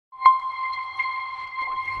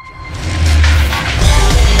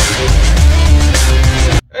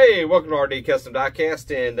Hey, welcome to RD Custom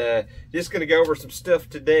Diecast, and just going to go over some stuff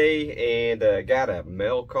today, and got a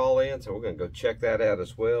mail call in, so we're going to go check that out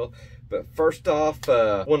as well. But first off,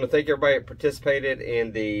 I want to thank everybody that participated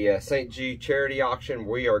in the St. Jude charity auction.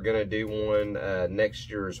 We are going to do one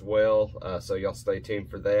next year as well, so y'all stay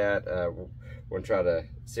tuned for that. We're going to try to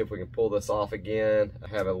see if we can pull this off again,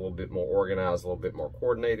 have it a little bit more organized, a little bit more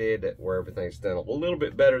coordinated, where everything's done a little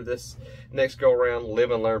bit better this next go around.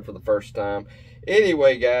 Live and learn for the first time.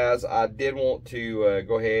 Anyway, guys, I did want to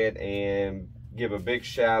go ahead and give a big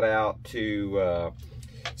shout out to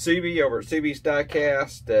CB over at CB's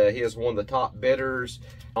Diecast. He is one of the top bidders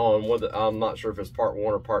on one of the, I'm not sure if it's part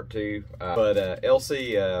 1 or part 2, but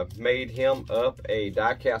Elsie made him up a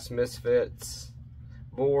Diecast Misfits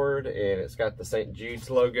board, and it's got the St. Jude's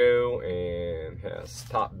logo and has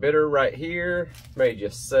top bidder right here. Made you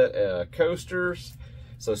a set of coasters.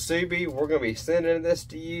 So CB, we're going to be sending this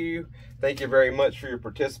to you. Thank you very much for your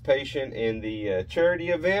participation in the charity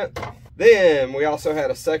event. Then we also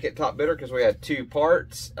had a second top bidder because we had 2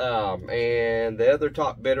 parts, and the other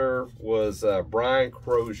top bidder was Brian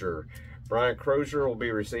Crozier. Brian Crozier will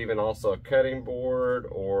be receiving also a cutting board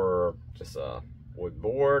or just a wood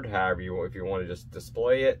board, however you want, if you want to just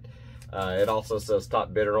display it. It also says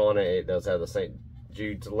top bidder on it. It does have the St.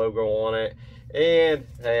 Jude's logo on it and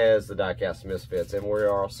has the Diecast Misfits. And we're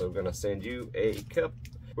also going to send you a cup.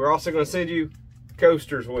 We're also going to send you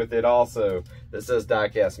coasters with it also that says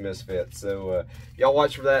Diecast Misfits. So y'all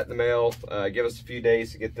watch for that in the mail. Give us a few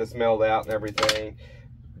days to get this mailed out and everything.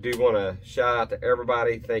 Do want to shout out to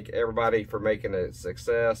everybody. Thank everybody for making it a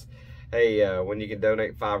success. Hey, when you can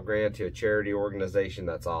donate $5 grand to a charity organization,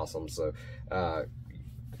 that's awesome. So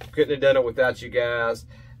couldn't have done it without you guys.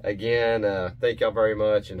 Again, thank y'all very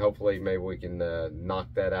much, and hopefully maybe we can knock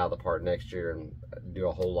that out of the park next year and do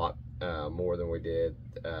a whole lot more than we did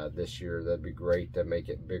this year. That'd be great to make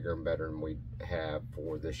it bigger and better than we have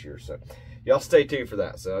for this year. So y'all stay tuned for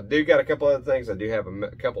that. So I do got a couple other things. I do have a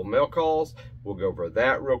couple mail calls. We'll go over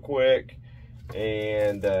that real quick.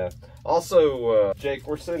 And also, Jake,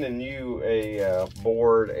 we're sending you a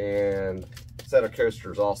board and set of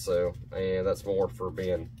coasters also, and that's more for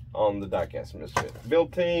being on the Diecast Misfit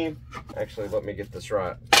build team. Actually, let me get this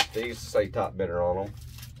right. These say top bidder on them.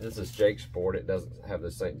 This is Jake's board. It doesn't have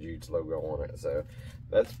the St. Jude's logo on it, so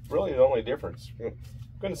that's really the only difference. I'm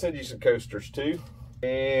going to send you some coasters too.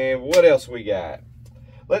 And what else we got?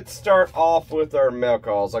 Let's start off with our mail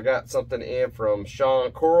calls. I got something in from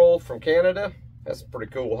Sean Koral from Canada. That's some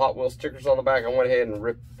pretty cool Hot Wheels stickers on the back. I went ahead and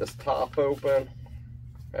ripped this top open.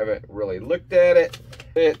 Haven't really looked at it.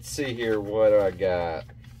 Let's see here what I got.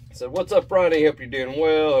 So, what's up, Ronnie? Hope you're doing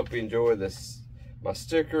well. Hope you enjoy this. My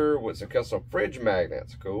sticker with some custom fridge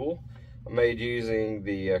magnets. Cool. I made using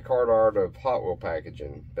the card art of Hot Wheel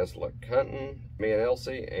packaging. Best luck hunting, me and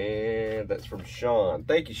Elsie, and that's from Sean.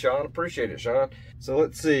 Thank you, Sean. Appreciate it, Sean. So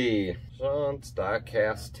let's see. Sean's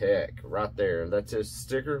Diecast Tech, right there. That's his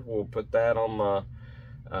sticker. We'll put that on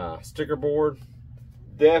my sticker board.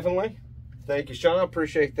 Definitely. Thank you, Sean.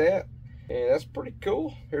 Appreciate that. And that's pretty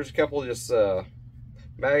cool. Here's a couple of just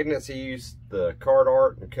magnets. He used the card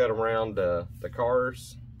art and cut around the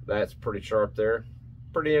cars. That's pretty sharp there.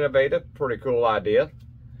 Pretty innovative, pretty cool idea.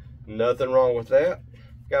 Nothing wrong with that.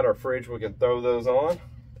 Got our fridge, we can throw those on.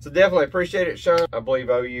 So definitely appreciate it, Sean. I believe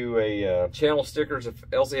I owe you a channel stickers if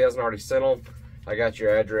Elsie hasn't already sent them. I got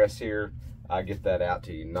your address here. I'll get that out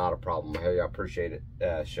to you, not a problem. Hey, I appreciate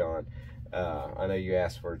it, Sean. I know you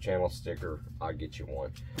asked for a channel sticker. I'll get you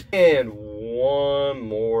one. And one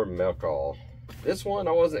more mail call. This one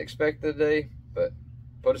I wasn't expecting today, but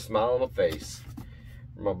put a smile on my face.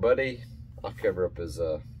 My buddy, I'll cover up his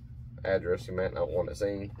address. You might not want it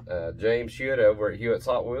seen. James Hewittz over at Hewittz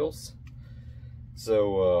Hotwheels.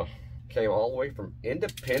 So, came all the way from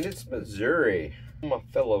Independence, Missouri. My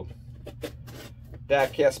fellow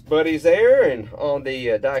Diecast buddies there, and on the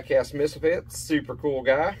Diecast Misfits, super cool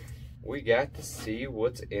guy. We got to see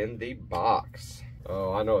what's in the box.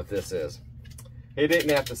 Oh, I know what this is. He didn't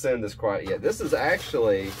have to send this quite yet. This is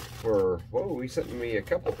actually for, whoa, he sent me a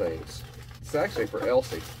couple things. It's actually for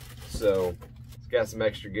Elsie. So it's got some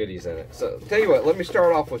extra goodies in it. So tell you what, let me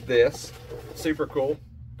start off with this. Super cool.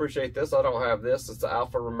 Appreciate this. I don't have this. It's the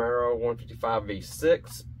Alfa Romero 155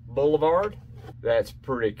 V6 Boulevard. That's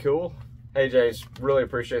pretty cool. Hey James, really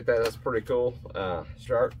appreciate that. That's pretty cool.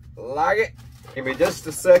 Start like it. Give me just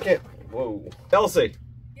a second. Whoa. Elsie.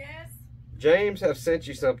 Yes? James have sent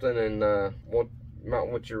you something, and might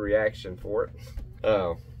want your reaction for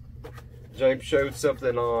it. James showed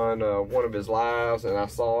something on one of his lives, and I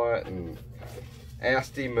saw it and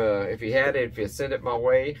asked him if he had it, if he'd send it my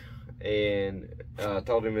way. and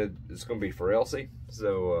told him it's going to be for Elsie.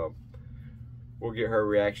 So we'll get her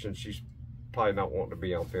reaction. She's probably not wanting to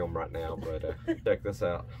be on film right now, but check this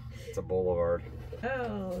out. It's a Boulevard.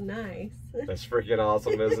 Oh, nice. That's freaking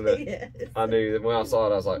awesome, isn't it? Yes. I knew that when I saw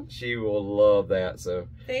it, I was like, she will love that. So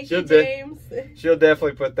Thank you, James. She'll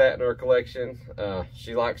definitely put that in her collection.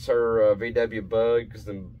 She likes her VW bugs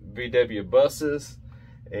and VW buses.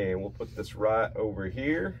 And we'll put this right over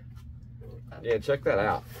here. Yeah, check that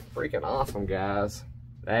out. Freaking awesome, guys.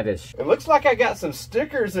 That is. It looks like I got some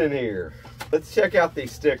stickers in here. Let's check out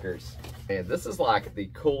these stickers. And this is like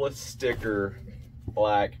the coolest sticker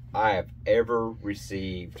like I have ever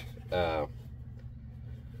received.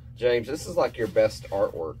 James, this is like your best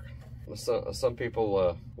artwork. Some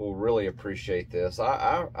people will really appreciate this.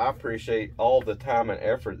 I appreciate all the time and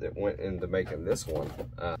effort that went into making this one.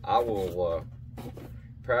 I will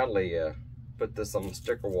proudly put this on the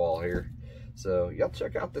sticker wall here. So y'all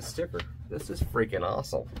check out this sticker. This is freaking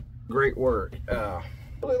awesome. Great work.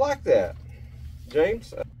 Really like that,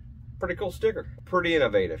 James. Pretty cool sticker. Pretty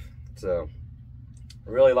innovative. So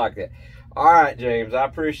really like that. All right, James, I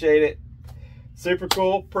appreciate it. Super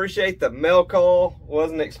cool. Appreciate the mail call.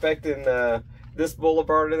 Wasn't expecting this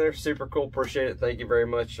Boulevard in there. Super cool. Appreciate it. Thank you very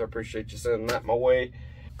much. I appreciate you sending that my way.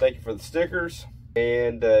 Thank you for the stickers.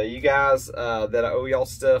 And you guys that I owe y'all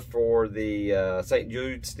stuff for the St.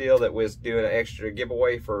 Jude's deal that was doing an extra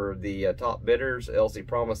giveaway for the top bidders. Elsie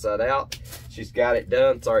promised that out. She's got it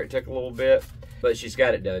done. Sorry it took a little bit, but she's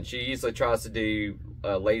got it done. She usually tries to do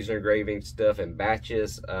laser engraving stuff in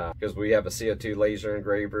batches because we have a CO2 laser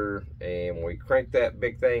engraver, and when we crank that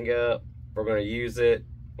big thing up, we're going to use it.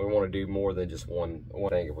 We want to do more than just one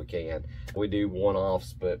thing if we can. We do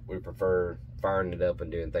one-offs, but we prefer firing it up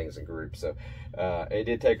and doing things in groups. So it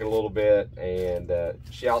did take a little bit, and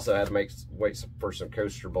she also had to wait for some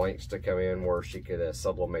coaster blanks to come in where she could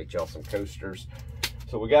sublimate y'all some coasters.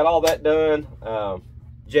 So we got all that done.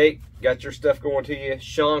 Jake, got your stuff going to you.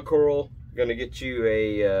 Sean Koral, gonna get you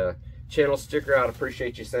a channel sticker. I'd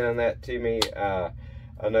appreciate you sending that to me.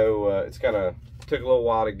 I know it's kind of took a little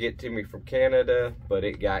while to get to me from Canada, but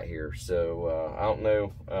it got here. So I don't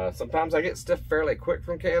know. Sometimes I get stuff fairly quick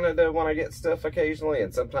from Canada when I get stuff occasionally,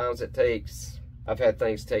 and sometimes it takes, I've had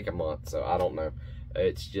things take a month, so I don't know.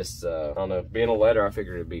 It's just, I don't know. Being a letter, I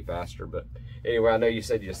figured it'd be faster. But anyway, I know you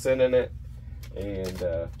said you're sending it, and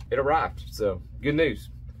it arrived. So good news.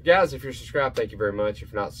 Guys, if you're subscribed, thank you very much.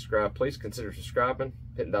 If you're not subscribed, please consider subscribing,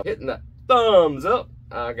 hitting that thumbs up.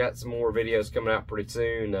 I got some more videos coming out pretty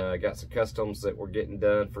soon. Got some customs that we're getting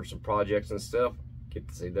done for some projects and stuff. Get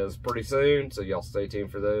to see those pretty soon, so y'all stay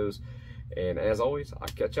tuned for those. And as always, I'll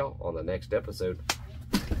catch y'all on the next episode.